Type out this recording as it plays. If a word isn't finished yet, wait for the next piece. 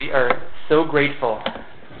so grateful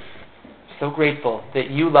that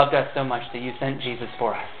you loved us so much that you sent Jesus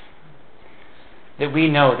for us. That we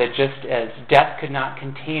know that just as death could not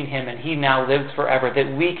contain him and he now lives forever,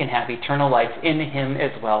 that we can have eternal life in him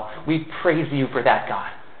as well. We praise you for that,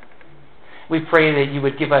 God. We pray that you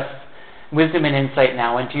would give us wisdom and insight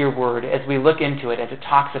now into your word as we look into it, as it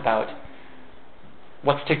talks about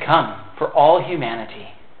what's to come for all humanity.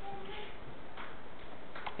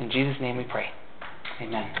 In Jesus' name we pray.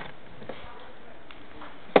 Amen.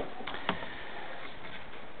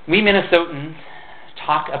 We Minnesotans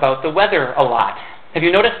talk about the weather a lot. Have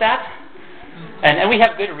you noticed that? And we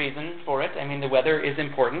have good reason for it. I mean, the weather is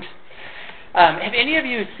important. Have any of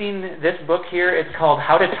you seen this book here? It's called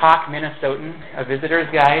How to Talk Minnesotan, a Visitor's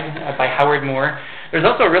Guide by Howard Moore. There's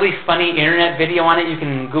also a really funny internet video on it. You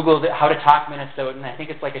can Google How to Talk Minnesotan. I think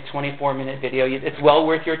it's like a 24-minute video. It's well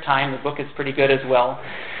worth your time. The book is pretty good as well.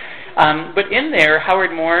 But in there,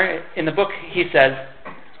 Howard Moore, in the book, he says,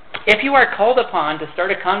 if you are called upon to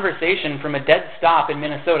start a conversation from a dead stop in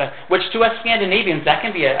Minnesota, which to us Scandinavians, that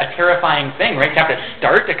can be a terrifying thing, right? To have to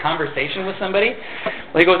start a conversation with somebody.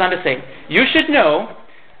 Well, he goes on to say, you should know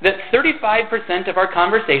that 35% of our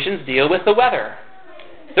conversations deal with the weather,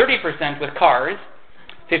 30% with cars,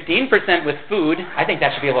 15% with food, I think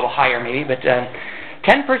that should be a little higher maybe, but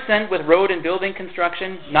 10% with road and building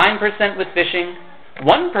construction, 9% with fishing,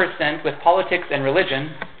 1% with politics and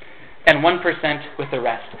religion, and 1% with the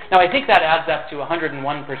rest. Now, I think that adds up to 101%,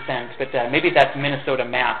 but maybe that's Minnesota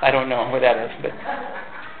math. I don't know where that is.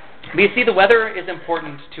 But you see, the weather is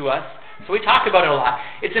important to us, so we talk about it a lot.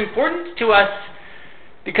 It's important to us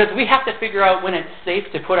because we have to figure out when it's safe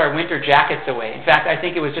to put our winter jackets away. In fact, I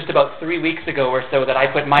think it was just about 3 weeks ago or so that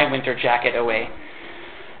I put my winter jacket away.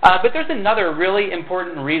 But there's another really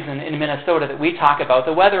important reason in Minnesota that we talk about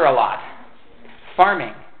the weather a lot.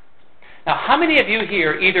 Farming. Now, how many of you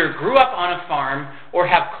here either grew up on a farm or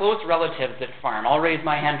have close relatives that farm? I'll raise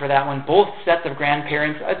my hand for that one. Both sets of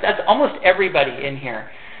grandparents. That's almost everybody in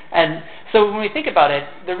here. And so when we think about it,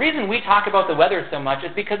 the reason we talk about the weather so much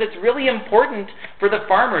is because it's really important for the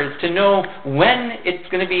farmers to know when it's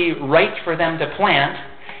going to be right for them to plant,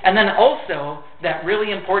 and then also that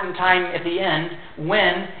really important time at the end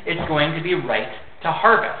when it's going to be right to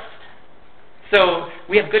harvest. So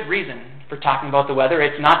we have good reason for talking about the weather.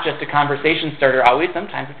 It's not just a conversation starter always.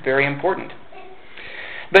 Sometimes it's very important.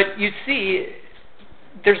 But you see,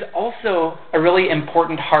 there's also a really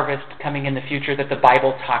important harvest coming in the future that the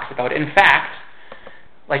Bible talks about. In fact,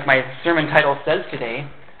 like my sermon title says today,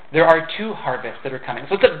 there are 2 harvests that are coming.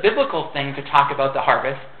 So it's a biblical thing to talk about the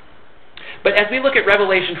harvest. But as we look at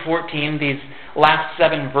Revelation 14, these last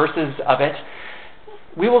 7 verses of it,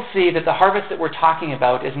 we will see that the harvest that we're talking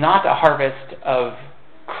about is not a harvest of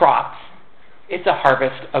crops. It's a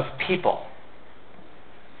harvest of people.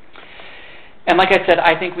 And like I said,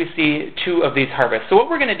 I think we see 2 of these harvests. So what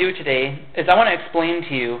we're going to do today is I want to explain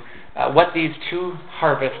to you what these 2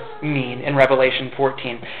 harvests mean in Revelation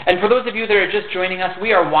 14. And for those of you that are just joining us,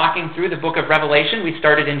 we are walking through the book of Revelation. We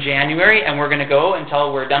started in January, and we're going to go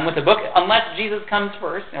until we're done with the book, unless Jesus comes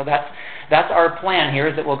first. You know, that's our plan here,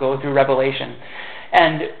 is that we'll go through Revelation.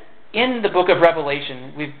 And in the book of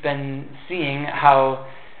Revelation, we've been seeing how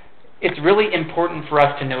it's really important for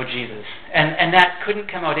us to know Jesus. And that couldn't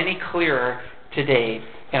come out any clearer today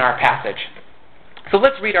in our passage. So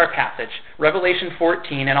let's read our passage, Revelation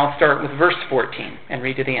 14, and I'll start with verse 14 and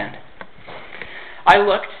read to the end. I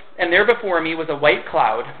looked, and there before me was a white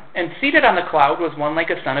cloud, and seated on the cloud was one like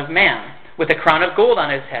a son of man, with a crown of gold on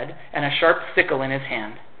his head and a sharp sickle in his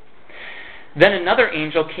hand. Then another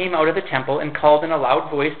angel came out of the temple and called in a loud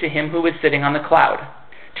voice to him who was sitting on the cloud,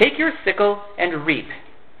 "Take your sickle and reap,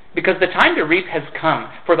 because the time to reap has come,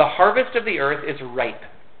 for the harvest of the earth is ripe."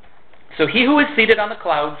 So he who was seated on the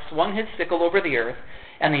cloud swung his sickle over the earth,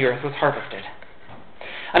 and the earth was harvested.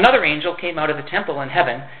 Another angel came out of the temple in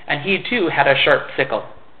heaven, and he too had a sharp sickle.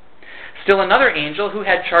 Still another angel who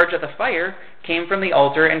had charge of the fire came from the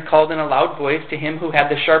altar and called in a loud voice to him who had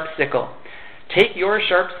the sharp sickle, "Take your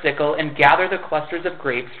sharp sickle and gather the clusters of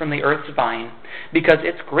grapes from the earth's vine, because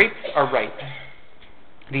its grapes are ripe."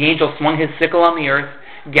 The angel swung his sickle on the earth,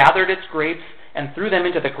 gathered its grapes, and threw them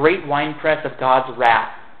into the great winepress of God's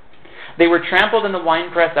wrath. They were trampled in the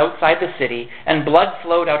winepress outside the city, and blood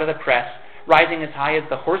flowed out of the press, rising as high as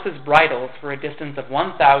the horses' bridles for a distance of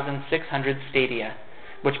 1,600 stadia,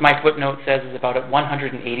 which my footnote says is about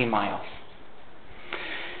 180 miles.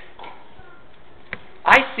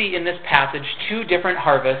 I see in this passage 2 different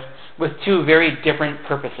harvests with 2 very different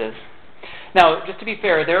purposes. Now, just to be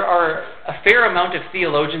fair, there are a fair amount of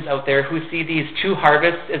theologians out there who see these 2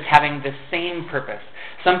 harvests as having the same purpose.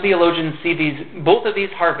 Some theologians see both of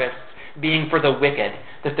these harvests being for the wicked,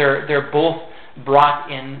 that they're both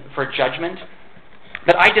brought in for judgment.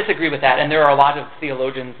 But I disagree with that, and there are a lot of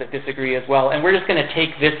theologians that disagree as well, and we're just going to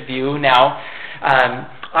take this view now.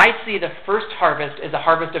 I see the first harvest as a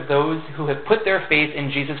harvest of those who have put their faith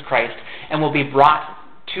in Jesus Christ and will be brought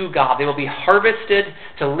to God. They will be harvested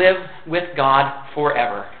to live with God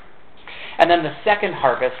forever. And then the second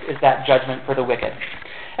harvest is that judgment for the wicked.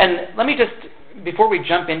 And let me just, before we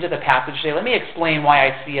jump into the passage today, let me explain why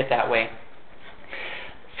I see it that way.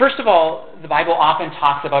 First of all, the Bible often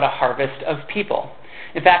talks about a harvest of people.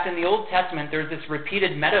 In fact, in the Old Testament, there's this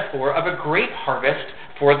repeated metaphor of a great harvest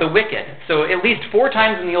for the wicked. So at least 4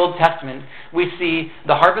 times in the Old Testament, we see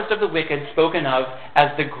the harvest of the wicked spoken of as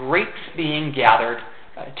the grapes being gathered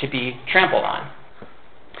to be trampled on.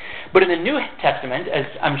 But in the New Testament, as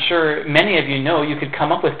I'm sure many of you know, you could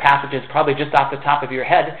come up with passages probably just off the top of your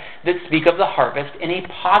head that speak of the harvest in a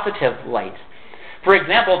positive light. For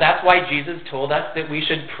example, that's why Jesus told us that we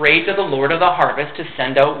should pray to the Lord of the harvest to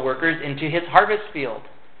send out workers into his harvest field.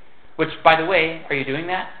 Which, by the way, are you doing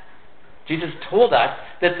that? Jesus told us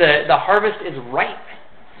that the harvest is ripe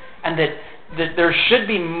and that there should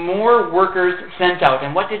be more workers sent out.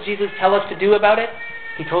 And what did Jesus tell us to do about it?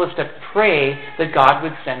 He told us to pray that God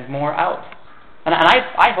would send more out. And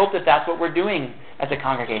I hope that that's what we're doing as a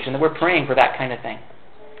congregation, that we're praying for that kind of thing.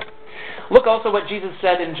 Look also what Jesus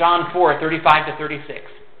said in John 4:35-36.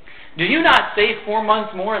 Do you not say 4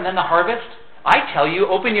 months more and then the harvest? I tell you,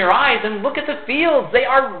 open your eyes and look at the fields. They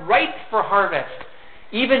are ripe for harvest.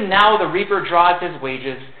 Even now the reaper draws his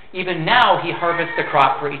wages. Even now he harvests the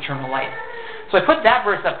crop for eternal life. So I put that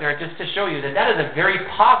verse up there just to show you that that is a very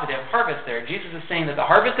positive harvest there. Jesus is saying that the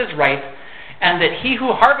harvest is ripe and that he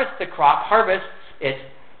who harvests the crop harvests it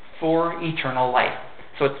for eternal life.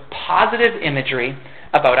 So it's positive imagery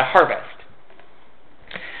about a harvest.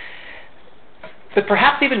 But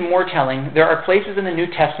perhaps even more telling, there are places in the New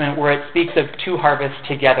Testament where it speaks of 2 harvests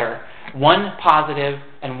together, one positive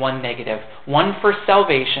and one negative, one for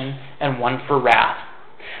salvation and one for wrath.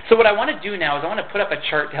 So what I want to do now is I want to put up a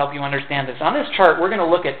chart to help you understand this. On this chart, we're going to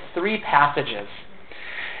look at 3 passages.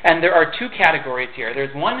 And there are 2 categories here.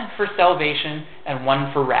 There's one for salvation and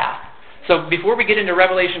one for wrath. So before we get into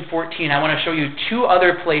Revelation 14, I want to show you 2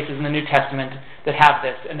 other places in the New Testament that have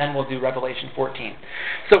this, and then we'll do Revelation 14.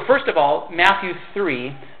 So first of all, Matthew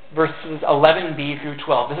 3, verses 11b through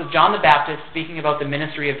 12. This is John the Baptist speaking about the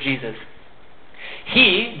ministry of Jesus.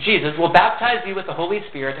 He, Jesus, will baptize you with the Holy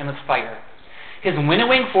Spirit and with fire. His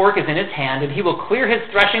winnowing fork is in his hand, and he will clear his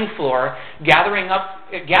threshing floor, gathering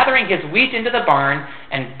his wheat into the barn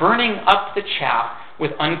and burning up the chaff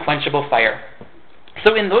with unquenchable fire.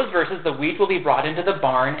 So in those verses, the wheat will be brought into the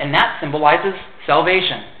barn, and that symbolizes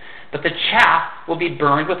salvation. But the chaff will be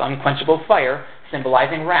burned with unquenchable fire,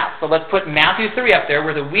 symbolizing wrath. So let's put Matthew 3 up there,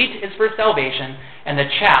 where the wheat is for salvation, and the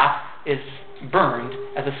chaff is burned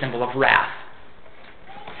as a symbol of wrath.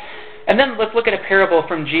 And then let's look at a parable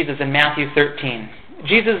from Jesus in Matthew 13.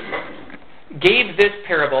 Jesus gave this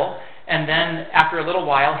parable, and then after a little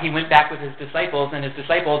while, he went back with his disciples, and his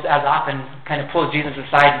disciples, as often, kind of pulled Jesus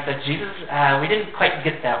aside and said, Jesus, we didn't quite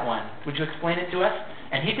get that one. Would you explain it to us?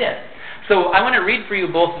 And he did. So I want to read for you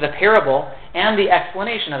both the parable and the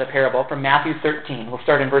explanation of the parable from Matthew 13. We'll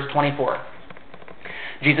start in verse 24.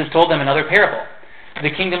 Jesus told them another parable.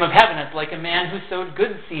 The kingdom of heaven is like a man who sowed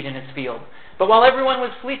good seed in his field. But while everyone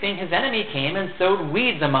was sleeping, his enemy came and sowed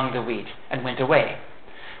weeds among the wheat and went away.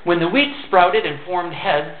 When the wheat sprouted and formed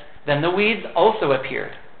heads, then the weeds also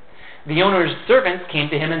appeared. The owner's servants came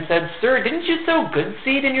to him and said, Sir, didn't you sow good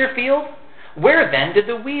seed in your field? Where then did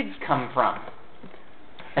the weeds come from?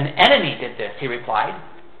 An enemy did this, he replied.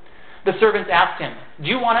 The servants asked him, Do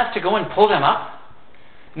you want us to go and pull them up?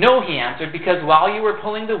 No, he answered, because while you were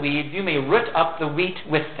pulling the weeds, you may root up the wheat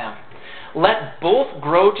with them. Let both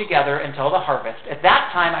grow together until the harvest. At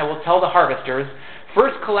that time I will tell the harvesters,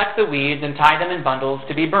 First collect the weeds and tie them in bundles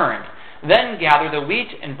to be burned. Then gather the wheat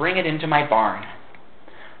and bring it into my barn.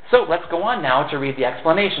 So let's go on now to read the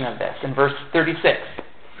explanation of this in verse 36.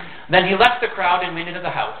 Then he left the crowd and went into the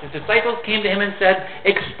house. His disciples came to him and said,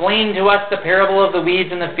 Explain to us the parable of the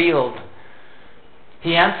weeds in the field.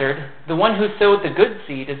 He answered, The one who sowed the good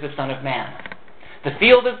seed is the Son of Man. The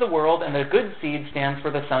field is the world, and the good seed stands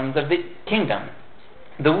for the sons of the kingdom.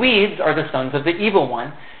 The weeds are the sons of the evil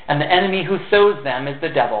one, and the enemy who sows them is the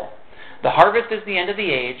devil. The harvest is the end of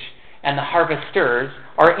the age, and the harvesters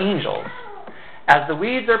are angels. As the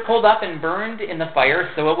weeds are pulled up and burned in the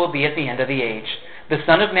fire, so it will be at the end of the age. The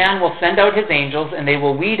Son of Man will send out his angels, and they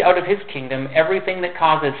will weed out of his kingdom everything that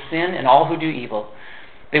causes sin and all who do evil.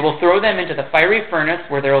 They will throw them into the fiery furnace,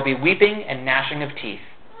 where there will be weeping and gnashing of teeth.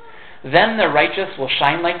 Then the righteous will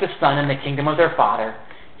shine like the sun in the kingdom of their Father.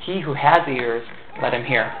 He who has ears, let him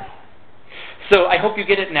hear. So I hope you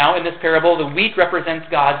get it now in this parable. The wheat represents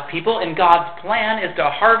God's people, and God's plan is to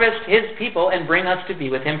harvest his people and bring us to be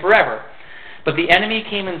with him forever. But the enemy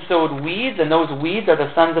came and sowed weeds, and those weeds are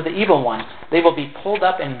the sons of the evil one. They will be pulled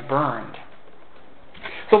up and burned.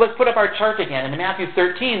 So let's put up our chart again. In Matthew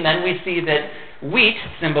 13, then, we see that wheat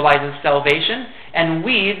symbolizes salvation, and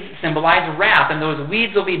weeds symbolize wrath, and those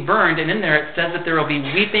weeds will be burned, and in there it says that there will be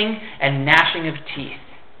weeping and gnashing of teeth.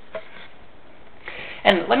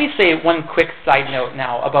 And let me say one quick side note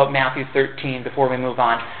now about Matthew 13 before we move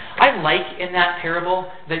on. I like in that parable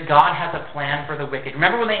that God has a plan for the wicked.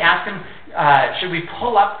 Remember when they asked him, should we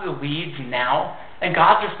pull up the weeds now? And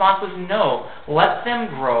God's response was, no, let them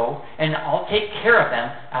grow, and I'll take care of them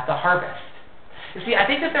at the harvest. You see, I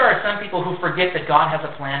think that there are some people who forget that God has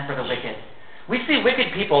a plan for the wicked. We see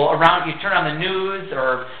wicked people around you, turn on the news,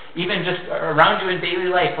 or even just around you in daily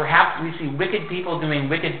life. Perhaps we see wicked people doing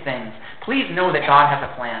wicked things. Please know that God has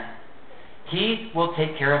a plan. He will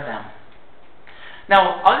take care of them.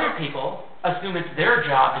 Now, other people assume it's their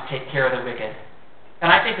job to take care of the wicked.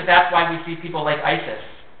 And I think that that's why we see people like ISIS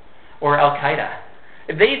or Al-Qaeda.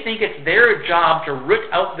 They think it's their job to root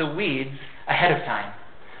out the weeds ahead of time.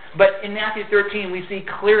 But in Matthew 13, we see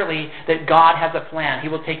clearly that God has a plan. He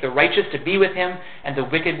will take the righteous to be with him, and the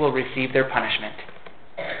wicked will receive their punishment.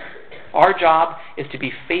 Our job is to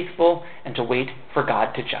be faithful and to wait for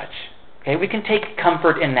God to judge. Okay, we can take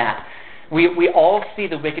comfort in that. We all see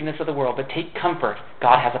the wickedness of the world, but take comfort.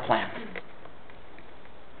 God has a plan.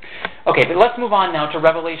 Okay, but let's move on now to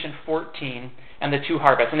Revelation 14 and the two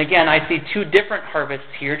harvests. And again, I see two different harvests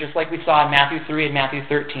here, just like we saw in Matthew 3 and Matthew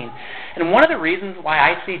 13. And one of the reasons why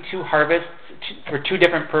I see two harvests for two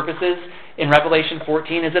different purposes in Revelation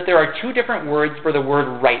 14 is that there are two different words for the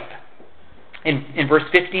word ripe in verse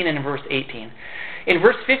 15 and in verse 18. In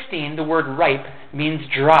verse 15, the word ripe means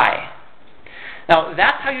dry. Now,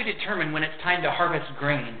 that's how you determine when it's time to harvest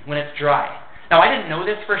grain, when it's dry. Now, I didn't know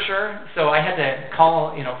this for sure, so I had to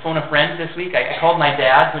phone a friend this week. I called my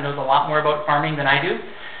dad, who knows a lot more about farming than I do,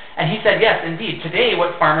 and he said, yes, indeed. Today,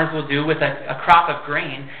 what farmers will do with a crop of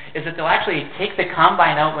grain is that they'll actually take the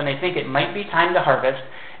combine out when they think it might be time to harvest,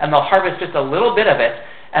 and they'll harvest just a little bit of it,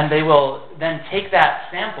 and they will then take that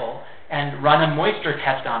sample and run a moisture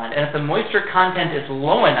test on it. And if the moisture content is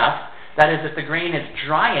low enough, that is, if the grain is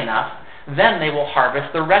dry enough, then they will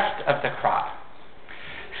harvest the rest of the crop.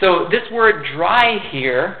 So this word dry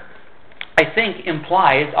here, I think,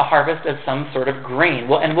 implies a harvest of some sort of grain.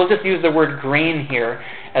 And we'll just use the word grain here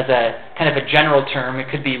as a kind of a general term. It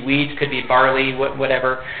could be wheat, could be barley,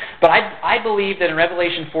 whatever. But I believe that in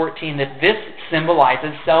Revelation 14 that this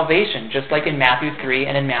symbolizes salvation, just like in Matthew 3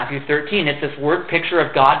 and in Matthew 13. It's this word picture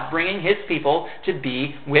of God bringing his people to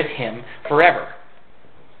be with him forever.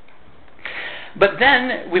 But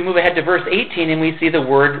then we move ahead to verse 18 and we see the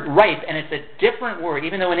word ripe, and it's a different word.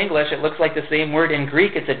 Even though in English it looks like the same word, in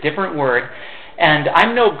Greek it's a different word. And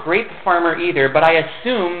I'm no grape farmer either, but I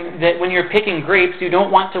assume that when you're picking grapes, you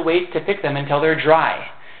don't want to wait to pick them until they're dry,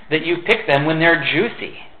 that you pick them when they're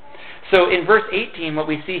juicy. So in verse 18, what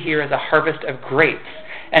we see here is a harvest of grapes.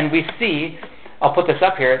 And we see, I'll put this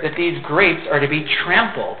up here, that these grapes are to be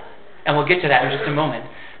trampled. And we'll get to that in just a moment.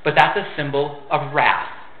 But that's a symbol of wrath.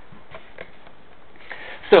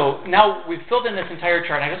 So now we've filled in this entire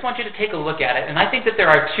chart, and I just want you to take a look at it. And I think that there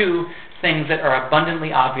are two things that are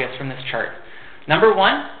abundantly obvious from this chart. Number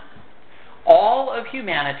one, all of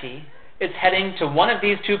humanity is heading to one of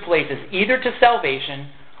these two places, either to salvation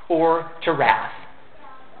or to wrath.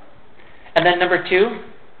 And then number two,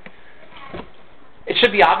 it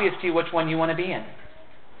should be obvious to you which one you want to be in.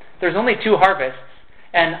 There's only two harvests,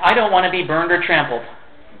 and I don't want to be burned or trampled.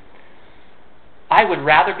 I would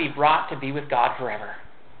rather be brought to be with God forever.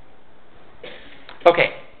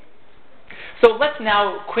 Okay, so let's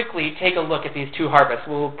now quickly take a look at these two harvests.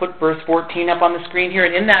 We'll put verse 14 up on the screen here,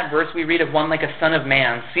 and in that verse we read of one like a son of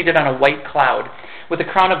man, seated on a white cloud, with a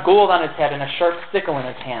crown of gold on his head and a sharp sickle in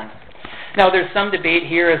his hand. Now there's some debate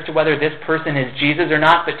here as to whether this person is Jesus or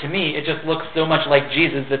not, but to me it just looks so much like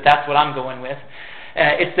Jesus that that's what I'm going with.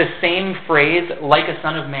 It's the same phrase, like a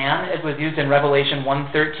son of man, as was used in Revelation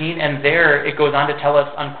 1:13, and there it goes on to tell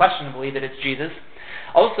us unquestionably that it's Jesus.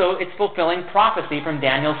 Also, it's fulfilling prophecy from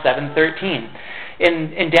Daniel 7:13.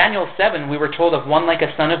 In Daniel 7, we were told of one like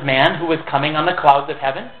a son of man who was coming on the clouds of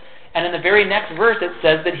heaven. And in the very next verse, it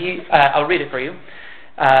says that I'll read it for you.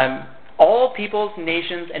 All peoples,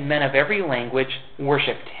 nations, and men of every language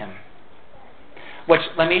worshipped him. Which,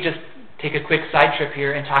 let me just take a quick side trip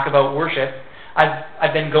here and talk about worship.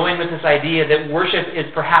 I've been going with this idea that worship is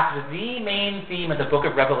perhaps the main theme of the book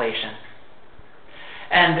of Revelation.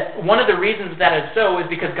 And one of the reasons that is so is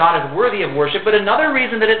because God is worthy of worship, but another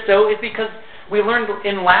reason that it's so is because we learned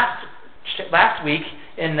in last week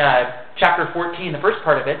in chapter 14, the first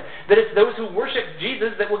part of it, that it's those who worship Jesus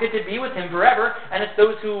that will get to be with him forever, and it's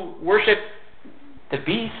those who worship the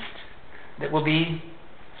beast that will be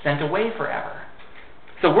sent away forever.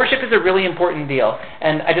 So worship is a really important deal.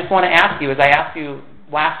 And I just want to ask you, as I asked you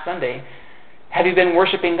last Sunday, have you been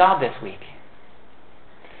worshiping God this week?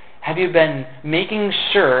 Have you been making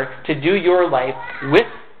sure to do your life with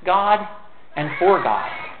God and for God?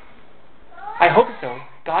 I hope so.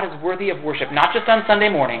 God is worthy of worship, not just on Sunday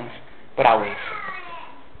mornings, but always.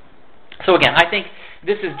 So again, I think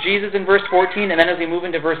this is Jesus in verse 14, and then as we move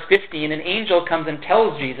into verse 15, an angel comes and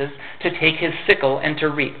tells Jesus to take his sickle and to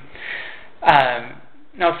reap.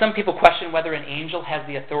 Now, some people question whether an angel has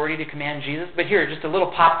the authority to command Jesus, but here, just a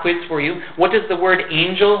little pop quiz for you. What does the word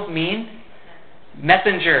angel mean?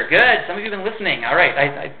 Messenger. Good. Some of you have been listening. All right.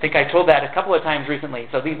 I think I told that a couple of times recently.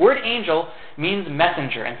 So the word angel means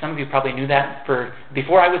messenger, and some of you probably knew that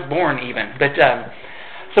before I was born even. But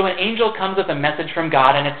so an angel comes with a message from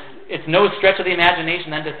God, and it's no stretch of the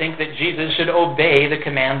imagination then to think that Jesus should obey the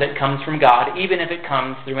command that comes from God, even if it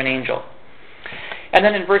comes through an angel. And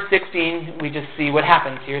then in verse 16, we just see what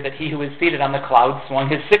happens here, that he who was seated on the cloud swung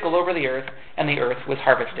his sickle over the earth, and the earth was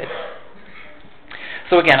harvested.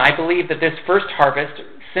 So again, I believe that this first harvest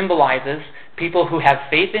symbolizes people who have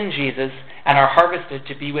faith in Jesus and are harvested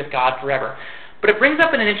to be with God forever. But it brings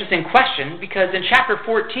up an interesting question, because in chapter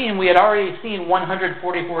 14, we had already seen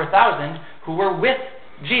 144,000 who were with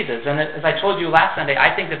Jesus. And as I told you last Sunday,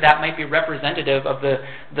 I think that might be representative of the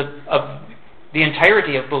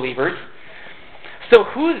entirety of believers. So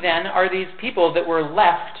who then are these people that were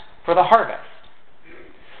left for the harvest?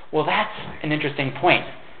 Well, that's an interesting point.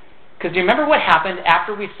 Because do you remember what happened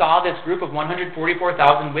after we saw this group of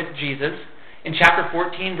 144,000 with Jesus? In chapter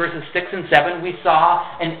 14, verses 6 and 7, we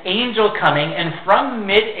saw an angel coming, and from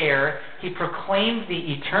midair, he proclaimed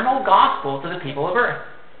the eternal gospel to the people of earth.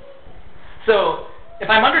 So, if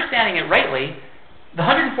I'm understanding it rightly, the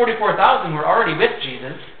 144,000 were already with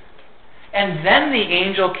Jesus, and then the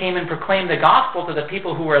angel came and proclaimed the gospel to the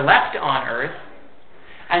people who were left on earth,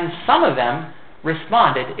 and some of them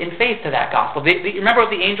responded in faith to that gospel. Remember what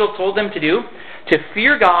the angel told them to do? To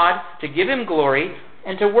fear God, to give him glory,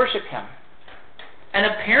 and to worship him. And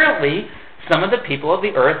apparently, some of the people of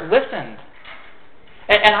the earth listened.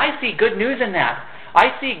 And I see good news in that.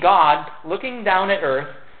 I see God looking down at earth,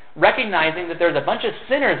 recognizing that there's a bunch of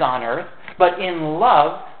sinners on earth, but in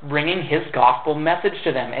love bringing his gospel message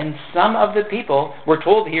to them. And some of the people, we're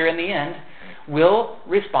told here in the end, will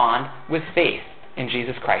respond with faith in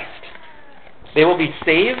Jesus Christ. They will be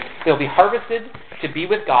saved, they'll be harvested to be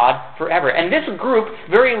with God forever. And this group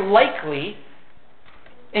very likely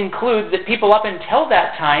includes that people up until the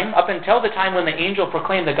time when the angel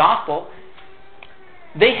proclaimed the gospel,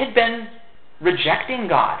 they had been rejecting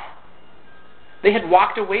God. They had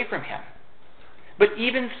walked away from him. But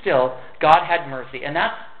even still, God had mercy. And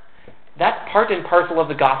that's part and parcel of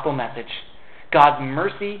the gospel message. God's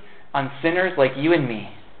mercy on sinners like you and me.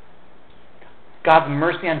 God's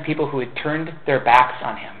mercy on people who had turned their backs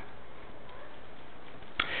on him.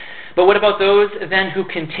 But what about those then who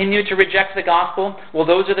continue to reject the gospel? Well,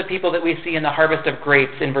 those are the people that we see in the harvest of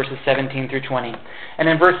grapes in verses 17 through 20. And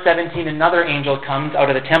in verse 17, another angel comes out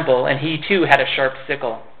of the temple, and he too had a sharp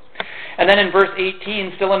sickle. And then in verse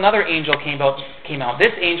 18, still another angel came out.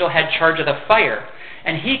 This angel had charge of the fire.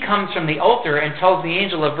 And he comes from the altar and tells the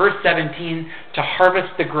angel of verse 17 to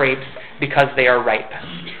harvest the grapes because they are ripe.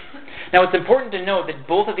 Now it's important to note that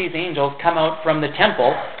both of these angels come out from the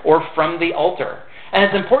temple or from the altar. And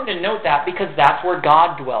it's important to note that because that's where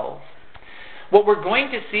God dwells. What we're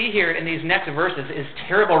going to see here in these next verses is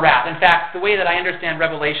terrible wrath. In fact, the way that I understand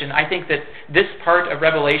Revelation, I think that this part of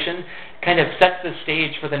Revelation kind of sets the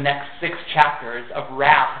stage for the next 6 chapters of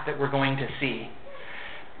wrath that we're going to see.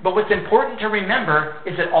 But what's important to remember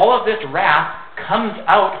is that all of this wrath comes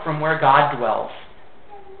out from where God dwells.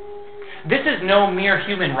 This is no mere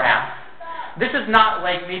human wrath. This is not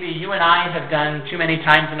like maybe you and I have done too many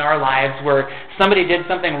times in our lives where somebody did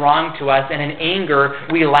something wrong to us and in anger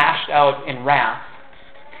we lashed out in wrath.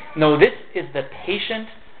 No, this is the patient,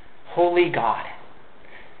 holy God.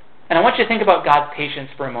 And I want you to think about God's patience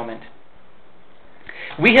for a moment.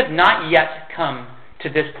 We have not yet come to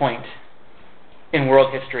this point in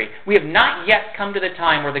world history. We have not yet come to the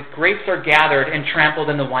time where the grapes are gathered and trampled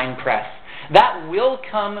in the winepress. That will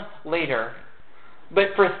come later.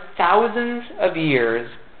 But for thousands of years,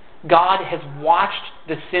 God has watched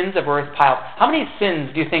the sins of earth piled. How many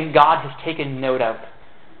sins do you think God has taken note of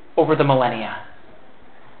over the millennia?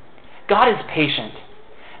 God is patient.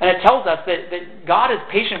 And it tells us that God is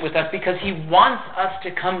patient with us because He wants us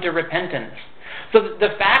to come to repentance. So the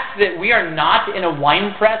fact that we are not in a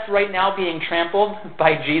winepress right now being trampled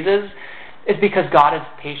by Jesus is because God is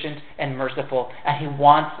patient and merciful, and He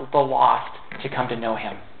wants the lost to come to know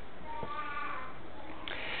Him.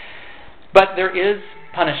 But there is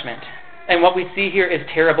punishment. And what we see here is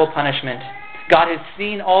terrible punishment. God has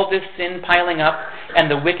seen all this sin piling up, and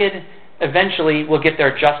the wicked eventually will get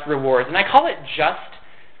their just rewards. And I call it just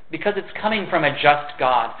because it's coming from a just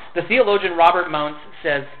God. The theologian Robert Mounce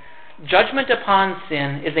says, judgment upon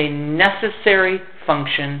sin is a necessary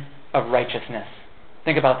function of righteousness.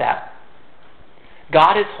 Think about that.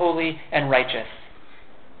 God is holy and righteous.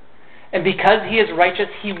 And because He is righteous,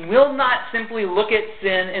 He will not simply look at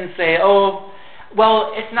sin and say, oh,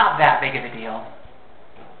 well, it's not that big of a deal.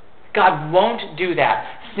 God won't do that.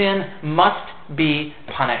 Sin must be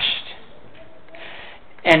punished.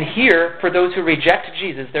 And here, for those who reject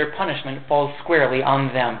Jesus, their punishment falls squarely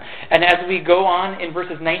on them. And as we go on in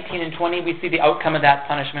verses 19 and 20, we see the outcome of that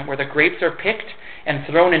punishment, where the grapes are picked and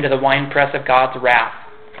thrown into the winepress of God's wrath.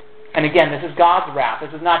 And again, this is God's wrath.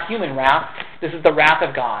 This is not human wrath. This is the wrath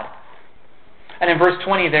of God. And in verse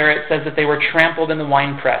 20 there, it says that they were trampled in the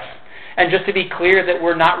winepress. And just to be clear that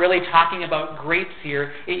we're not really talking about grapes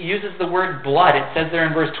here, it uses the word blood. It says there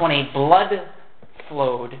in verse 20, blood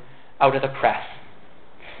flowed out of the press.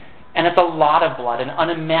 And it's a lot of blood, an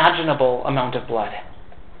unimaginable amount of blood,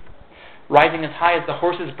 rising as high as the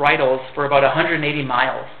horses' bridles for about 180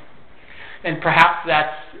 miles. And perhaps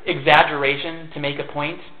that's exaggeration to make a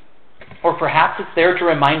point, or perhaps it's there to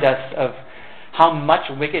remind us of how much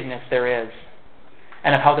wickedness there is,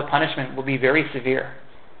 and of how the punishment will be very severe.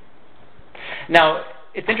 Now,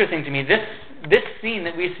 it's interesting to me, this scene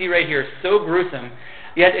that we see right here is so gruesome,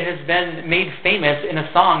 yet it has been made famous in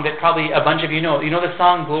a song that probably a bunch of you know. You know the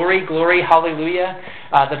song Glory, Glory, Hallelujah?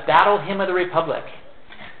 The Battle Hymn of the Republic.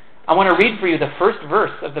 I want to read for you the first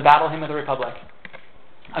verse of the Battle Hymn of the Republic.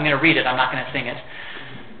 I'm going to read it, I'm not going to sing it.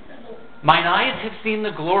 Mine eyes have seen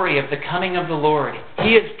the glory of the coming of the Lord.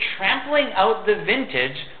 He is trampling out the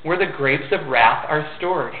vintage where the grapes of wrath are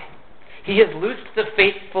stored. He has loosed the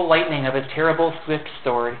fateful lightning of his terrible swift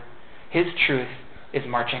sword. His truth is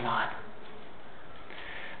marching on.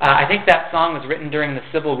 I think that song was written during the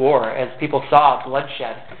Civil War as people saw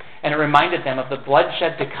bloodshed, and it reminded them of the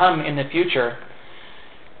bloodshed to come in the future.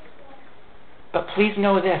 But please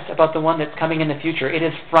know this about the one that's coming in the future. It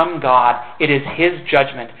is from God. It is His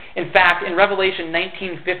judgment. In fact, in Revelation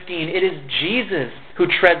 19:15, it is Jesus who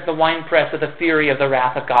treads the winepress of the fury of the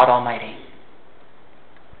wrath of God Almighty.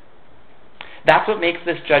 That's what makes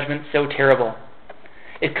this judgment so terrible.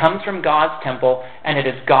 It comes from God's temple, and it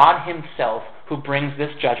is God Himself who brings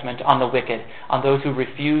this judgment on the wicked, on those who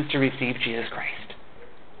refuse to receive Jesus Christ.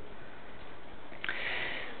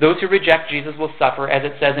 Those who reject Jesus will suffer, as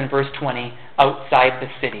it says in verse 20, outside the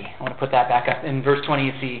city. I want to put that back up. In verse 20,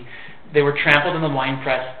 you see, they were trampled in the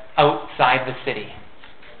winepress outside the city.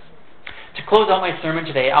 To close out my sermon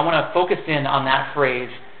today, I want to focus in on that phrase,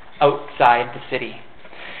 outside the city.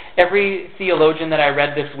 Every theologian that I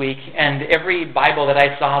read this week, and every Bible that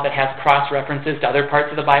I saw that has cross-references to other parts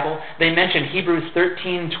of the Bible, they mention Hebrews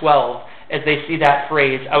 13:12 as they see that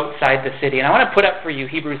phrase, outside the city. And I want to put up for you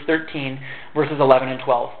Hebrews 13, verses 11 and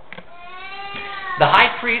 12. The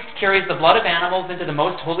high priest carries the blood of animals into the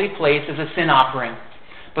most holy place as a sin offering,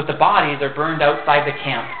 but the bodies are burned outside the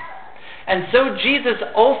camp. And so Jesus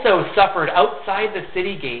also suffered outside the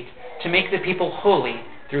city gate to make the people holy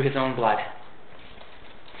through His own blood.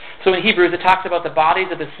 So in Hebrews, it talks about the bodies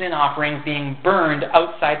of the sin offerings being burned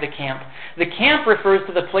outside the camp. The camp refers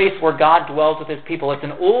to the place where God dwells with His people. It's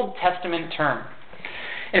an Old Testament term.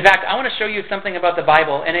 In fact, I want to show you something about the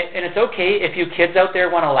Bible, and it's okay if you kids out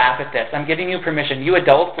there want to laugh at this. I'm giving you permission. You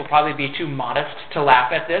adults will probably be too modest to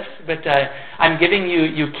laugh at this, but I'm giving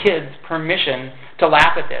you kids permission to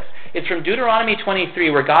laugh at this. It's from Deuteronomy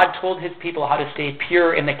 23, where God told His people how to stay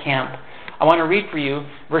pure in the camp. I want to read for you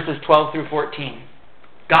verses 12 through 14.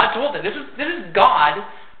 God told them. This is God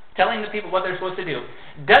telling the people what they're supposed to do.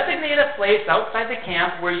 Designate a place outside the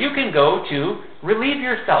camp where you can go to relieve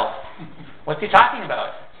yourself. What's He talking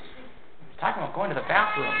about? He's talking about going to the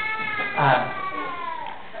bathroom.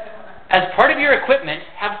 As part of your equipment,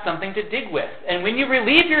 have something to dig with. And when you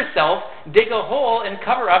relieve yourself, dig a hole and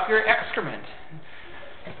cover up your excrement.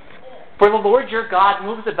 For the Lord your God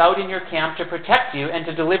moves about in your camp to protect you and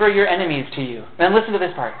to deliver your enemies to you. Now listen to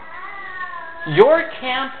this part. Your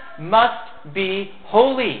camp must be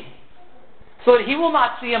holy. so that he will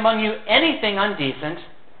not see among you anything indecent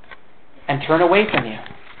and turn away from you.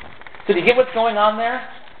 So do you get what's going on there?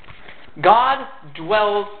 God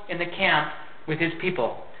dwells in the camp with his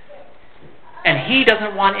people. And he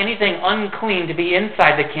doesn't want anything unclean to be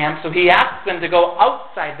inside the camp, so he asks them to go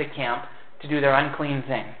outside the camp to do their unclean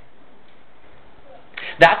thing.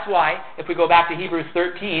 That's why, if we go back to Hebrews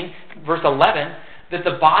 13, verse 11, that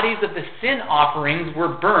the bodies of the sin offerings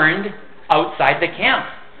were burned outside the camp.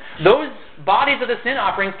 Those bodies of the sin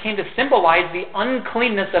offerings came to symbolize the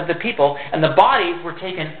uncleanness of the people, and the bodies were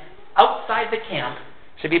taken outside the camp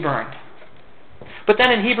to be burned. But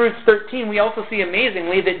then in Hebrews 13, we also see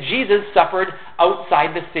amazingly that Jesus suffered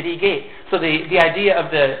outside the city gate. So the idea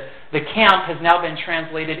of the camp has now been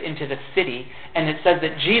translated into the city, and it says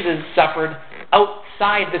that Jesus suffered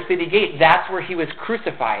outside the city gate. That's where he was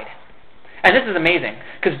crucified. And this is amazing,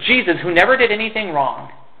 because Jesus, who never did anything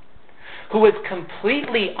wrong, who was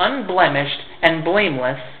completely unblemished and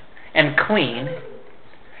blameless and clean,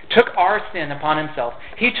 took our sin upon himself.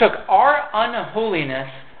 He took our unholiness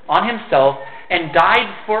on himself and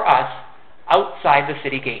died for us outside the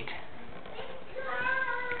city gate.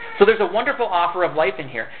 So there's a wonderful offer of life in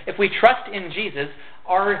here. If we trust in Jesus,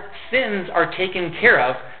 our sins are taken care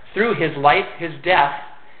of through his life, his death,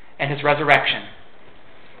 and his resurrection.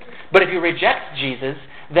 But if you reject Jesus,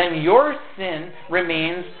 then your sin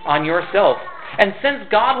remains on yourself. And since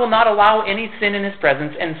God will not allow any sin in his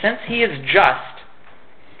presence, and since he is just,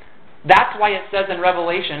 that's why it says in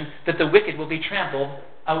Revelation that the wicked will be trampled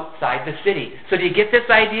outside the city. So do you get this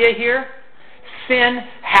idea here? Sin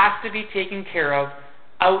has to be taken care of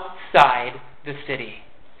outside the city.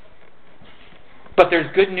 But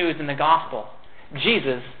there's good news in the gospel.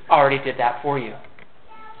 Jesus already did that for you.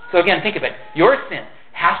 So again, think of it. Your sin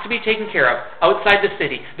has to be taken care of outside the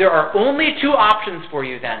city. There are only two options for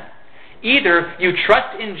you then. Either you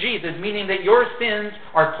trust in Jesus, meaning that your sins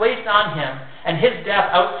are placed on him, and his death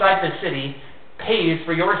outside the city pays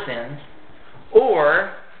for your sins,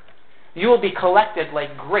 or you will be collected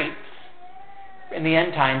like grapes in the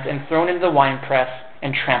end times and thrown into the winepress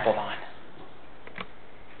and trampled on.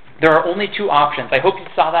 There are only two options. I hope you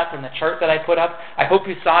saw that from the chart that I put up. I hope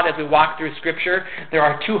you saw it as we walked through Scripture. There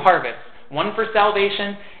are two harvests, one for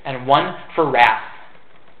salvation and one for wrath.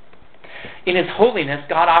 In his holiness,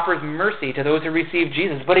 God offers mercy to those who receive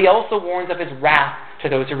Jesus, but he also warns of his wrath to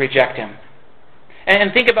those who reject him.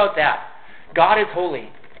 And think about that. God is holy,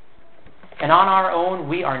 and on our own,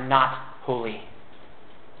 we are not holy.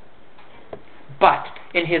 But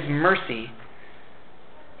in his mercy,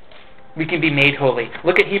 we can be made holy.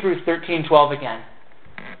 Look at Hebrews 13:12 again.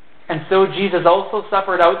 And so Jesus also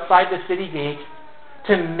suffered outside the city gate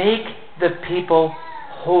to make the people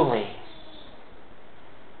holy.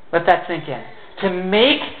 Let that sink in. To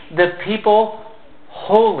make the people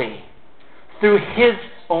holy through his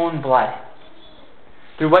own blood.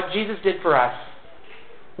 Through what Jesus did for us,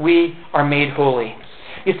 we are made holy.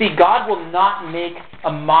 You see, God will not make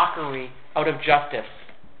a mockery out of justice.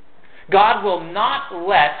 God will not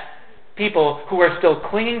let people who are still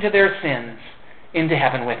clinging to their sins into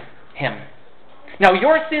heaven with him. Now,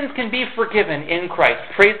 your sins can be forgiven in Christ.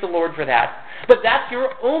 Praise the Lord for that. But that's your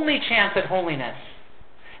only chance at holiness.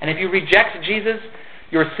 And if you reject Jesus,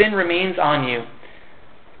 your sin remains on you.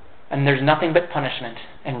 And there's nothing but punishment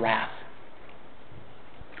and wrath.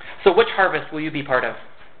 So which harvest will you be part of?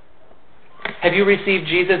 Have you received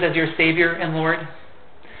Jesus as your Savior and Lord?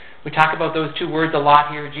 We talk about those two words a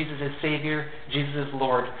lot here. Jesus is Savior, Jesus is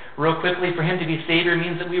Lord. Real quickly, for him to be Savior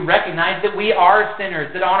means that we recognize that we are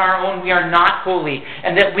sinners, that on our own we are not holy,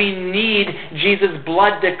 and that we need Jesus'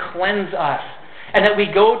 blood to cleanse us. And that we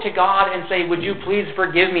go to God and say, would you please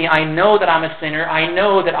forgive me? I know that I'm a sinner. I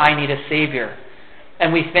know that I need a Savior.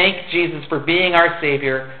 And we thank Jesus for being our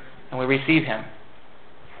Savior, and we receive him.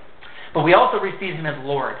 But we also receive him as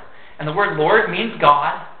Lord. And the word Lord means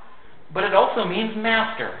God, but it also means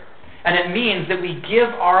Master. And it means that we give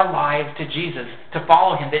our lives to Jesus to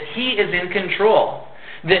follow him, that he is in control.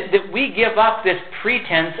 That we give up this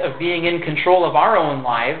pretense of being in control of our own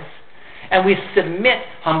lives, and we submit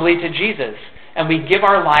humbly to Jesus, and we give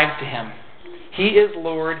our lives to him. He is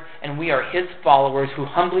Lord, and we are his followers who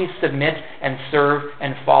humbly submit and serve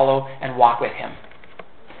and follow and walk with him.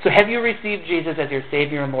 So have you received Jesus as your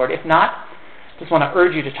Savior and Lord? If not, I just want to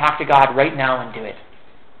urge you to talk to God right now and do it.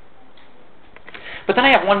 But then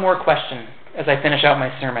I have one more question as I finish out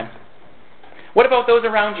my sermon. What about those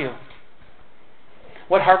around you?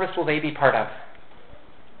 What harvest will they be part of?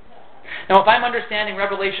 Now, if I'm understanding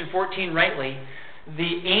Revelation 14 rightly,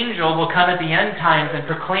 the angel will come at the end times and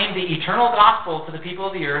proclaim the eternal gospel to the people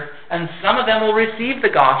of the earth, and some of them will receive the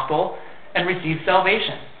gospel and receive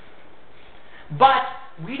salvation. But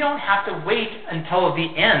we don't have to wait until the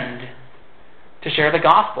end to share the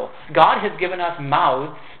gospel. God has given us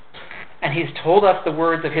mouths, and He's told us the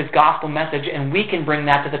words of His gospel message, and we can bring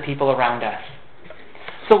that to the people around us.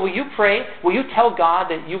 So will you pray? Will you tell God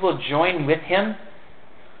that you will join with Him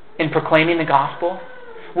in proclaiming the gospel?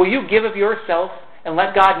 Will you give of yourself and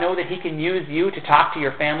let God know that He can use you to talk to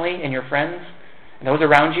your family and your friends and those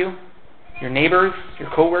around you, your neighbors, your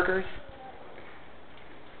co-workers?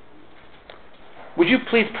 Would you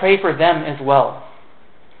please pray for them as well?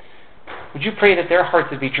 Would you pray that their hearts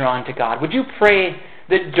would be drawn to God? Would you pray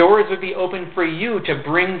that doors would be open for you to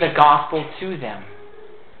bring the gospel to them?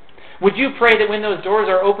 Would you pray that when those doors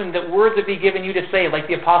are opened, that words would be given you to say, like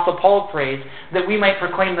the Apostle Paul prays, that we might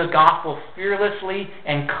proclaim the gospel fearlessly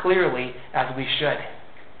and clearly as we should?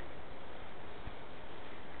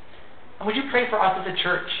 And would you pray for us as a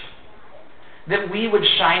church, that we would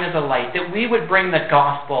shine as a light, that we would bring the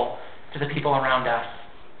gospel to the people around us?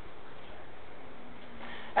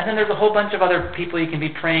 And then there's a whole bunch of other people you can be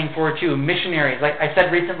praying for too. Missionaries. Like I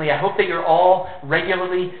said recently, I hope that you're all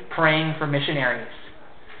regularly praying for missionaries.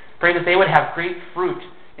 Pray that they would have great fruit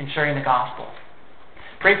in sharing the gospel.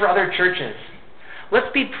 Pray for other churches.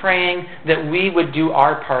 Let's be praying that we would do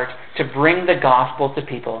our part to bring the gospel to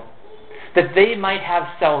people, that they might have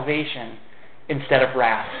salvation instead of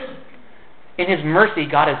wrath. In His mercy,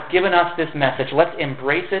 God has given us this message. Let's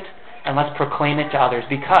embrace it and let's proclaim it to others,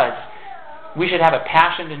 because we should have a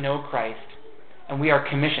passion to know Christ, and we are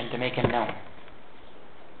commissioned to make Him known.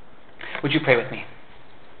 Would you pray with me?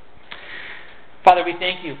 Father, we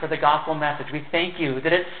thank You for the gospel message. We thank You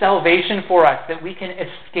that it's salvation for us, that we can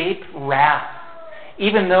escape wrath.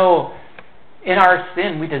 Even though in our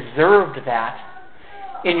sin we deserved that,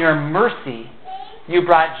 in Your mercy You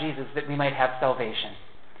brought Jesus that we might have salvation.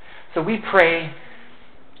 So we pray,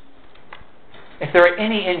 if there are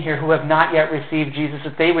any in here who have not yet received Jesus,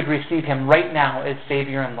 that they would receive Him right now as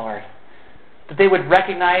Savior and Lord. That they would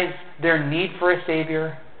recognize their need for a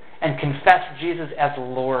Savior and confess Jesus as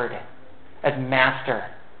Lord, as Master.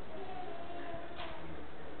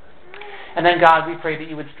 And then, God, we pray that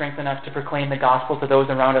You would strengthen us to proclaim the gospel to those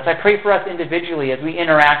around us. I pray for us individually as we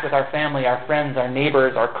interact with our family, our friends, our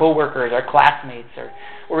neighbors, our co-workers, our classmates,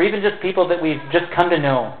 or even just people that we've just come to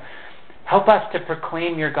know. Help us to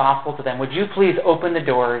proclaim Your gospel to them. Would You please open the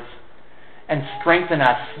doors and strengthen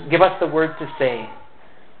us, give us the words to say.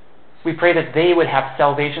 We pray that they would have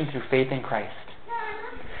salvation through faith in Christ.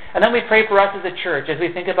 And then we pray for us as a church, as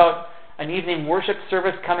we think about an evening worship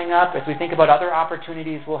service coming up, as we think about other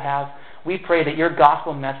opportunities we'll have, we pray that Your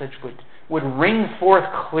gospel message would ring forth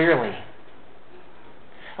clearly.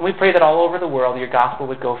 And we pray that all over the world Your gospel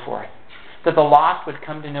would go forth, that the lost would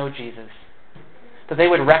come to know Jesus, that they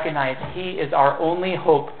would recognize He is our only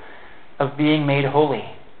hope of being made holy.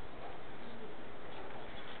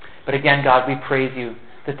 But again, God, we praise You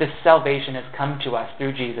that this salvation has come to us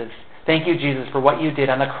through Jesus. Thank You, Jesus, for what You did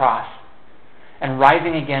on the cross and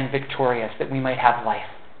rising again victorious that we might have life.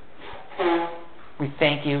 We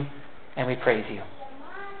thank You and we praise You.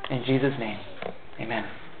 In Jesus' name, amen.